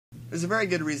There's a very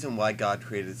good reason why God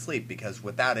created sleep, because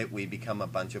without it, we become a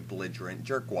bunch of belligerent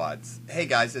jerkwads. Hey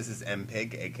guys, this is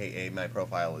MPig, aka My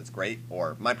Profile is Great,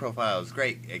 or My Profile is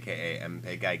Great, aka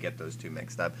MPig. I get those two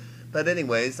mixed up. But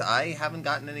anyways, I haven't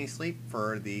gotten any sleep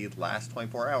for the last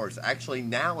 24 hours. Actually,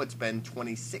 now it's been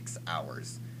 26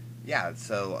 hours. Yeah,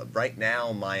 so right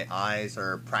now my eyes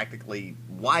are practically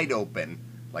wide open.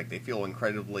 Like, they feel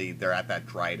incredibly, they're at that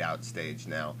dried out stage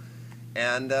now.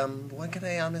 And what can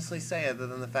I honestly say other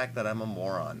than the fact that I'm a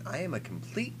moron? I am a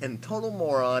complete and total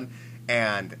moron,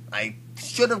 and I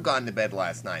should have gone to bed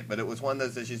last night, but it was one of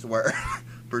those issues where,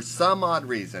 for some odd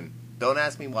reason, don't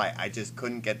ask me why, I just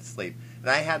couldn't get to sleep. And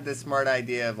I had this smart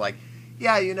idea of like,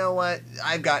 yeah, you know what,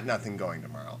 I've got nothing going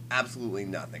tomorrow. Absolutely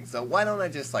nothing. So why don't I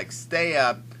just like stay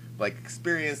up, like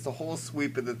experience the whole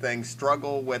sweep of the thing,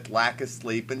 struggle with lack of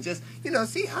sleep, and just,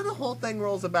 see how the whole thing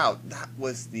rolls about. That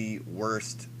was the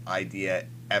worst idea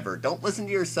ever. Don't listen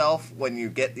to yourself when you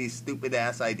get these stupid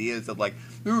ass ideas of like,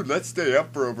 dude, let's stay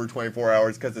up for over 24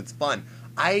 hours because it's fun.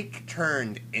 I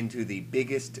turned into the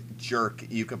biggest jerk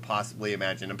you could possibly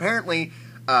imagine. Apparently,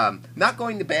 not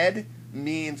going to bed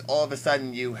means all of a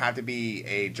sudden you have to be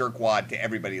a jerkwad to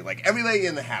everybody. Like, everybody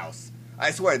in the house, I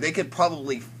swear, they could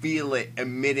probably feel it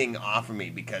emitting off of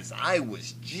me because I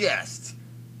was just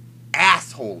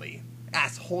assholey.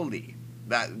 Assholey.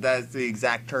 That's the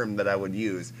exact term that I would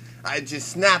use. I just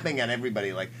snapping at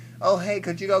everybody like, oh, hey,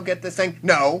 could you go get this thing?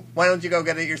 No. Why don't you go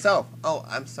get it yourself? Oh,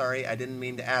 I'm sorry. I didn't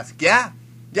mean to ask. Yeah,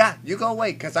 you go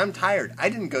away because I'm tired. I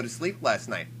didn't go to sleep last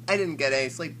night. I didn't get any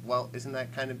sleep. Well, isn't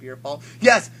that kind of your fault?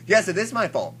 Yes, it is my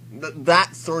fault.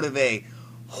 That's sort of a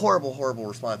horrible, horrible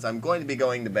response. I'm going to be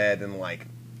going to bed in like,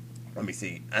 let me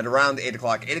see, at around 8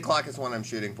 o'clock. 8 o'clock is what I'm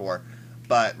shooting for.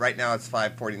 But right now it's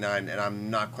 5:49, and I'm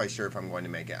not quite sure if I'm going to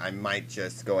make it. I might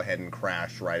just go ahead and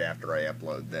crash right after I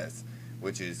upload this,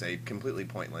 which is a completely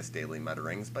pointless daily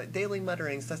mutterings. But daily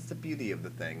mutterings, that's the beauty of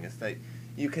the thing, is that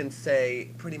you can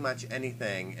say pretty much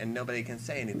anything, and nobody can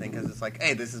say anything, because it's like,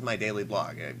 hey, this is my daily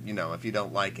blog. If you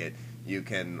don't like it, you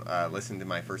can listen to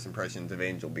my first impressions of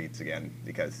Angel Beats again,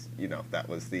 because, that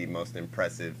was the most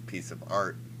impressive piece of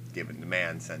art given to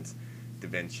man since Da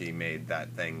Vinci made that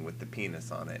thing with the penis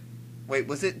on it. Wait,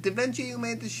 was it Da Vinci who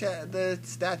made the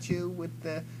statue with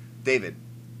the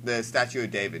statue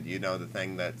of David? The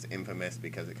thing that's infamous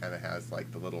because it kind of has like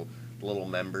the little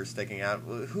members sticking out.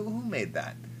 Who made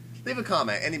that? Leave a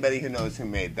comment, anybody who knows who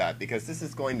made that, because this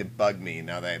is going to bug me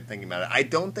now that I'm thinking about it. I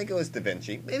don't think it was Da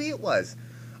Vinci. Maybe it was.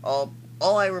 All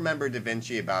I remember Da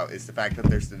Vinci about is the fact that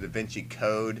there's the Da Vinci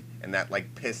Code, and that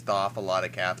like pissed off a lot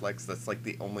of Catholics. That's like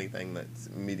the only thing that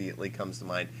immediately comes to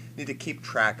mind. I need to keep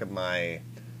track of my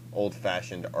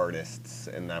old-fashioned artists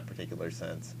in that particular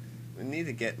sense. We need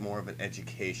to get more of an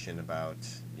education about,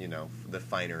 the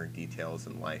finer details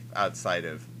in life outside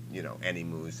of,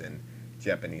 animus and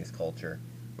Japanese culture,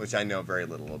 which I know very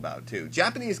little about, too.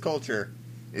 Japanese culture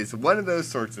is one of those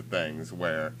sorts of things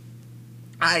where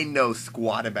I know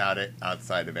squat about it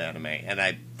outside of anime,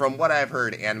 and from what I've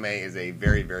heard, anime is a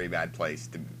very, very bad place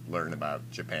to learn about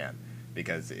Japan,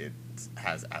 because it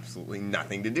has absolutely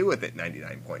nothing to do with it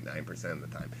 99.9% of the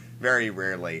time. Very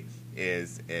rarely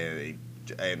is an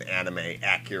anime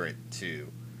accurate to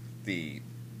the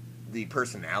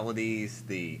personalities,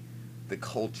 the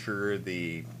culture,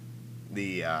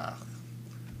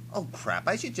 oh crap,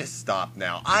 I should just stop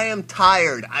now. I am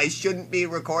tired. I shouldn't be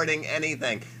recording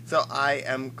anything. So I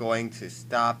am going to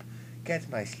stop, get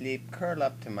my sleep, curl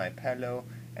up to my pillow,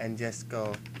 and just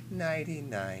go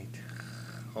nighty-night.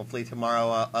 Hopefully tomorrow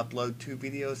I'll upload 2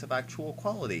 videos of actual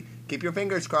quality. Keep your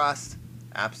fingers crossed.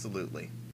 Absolutely.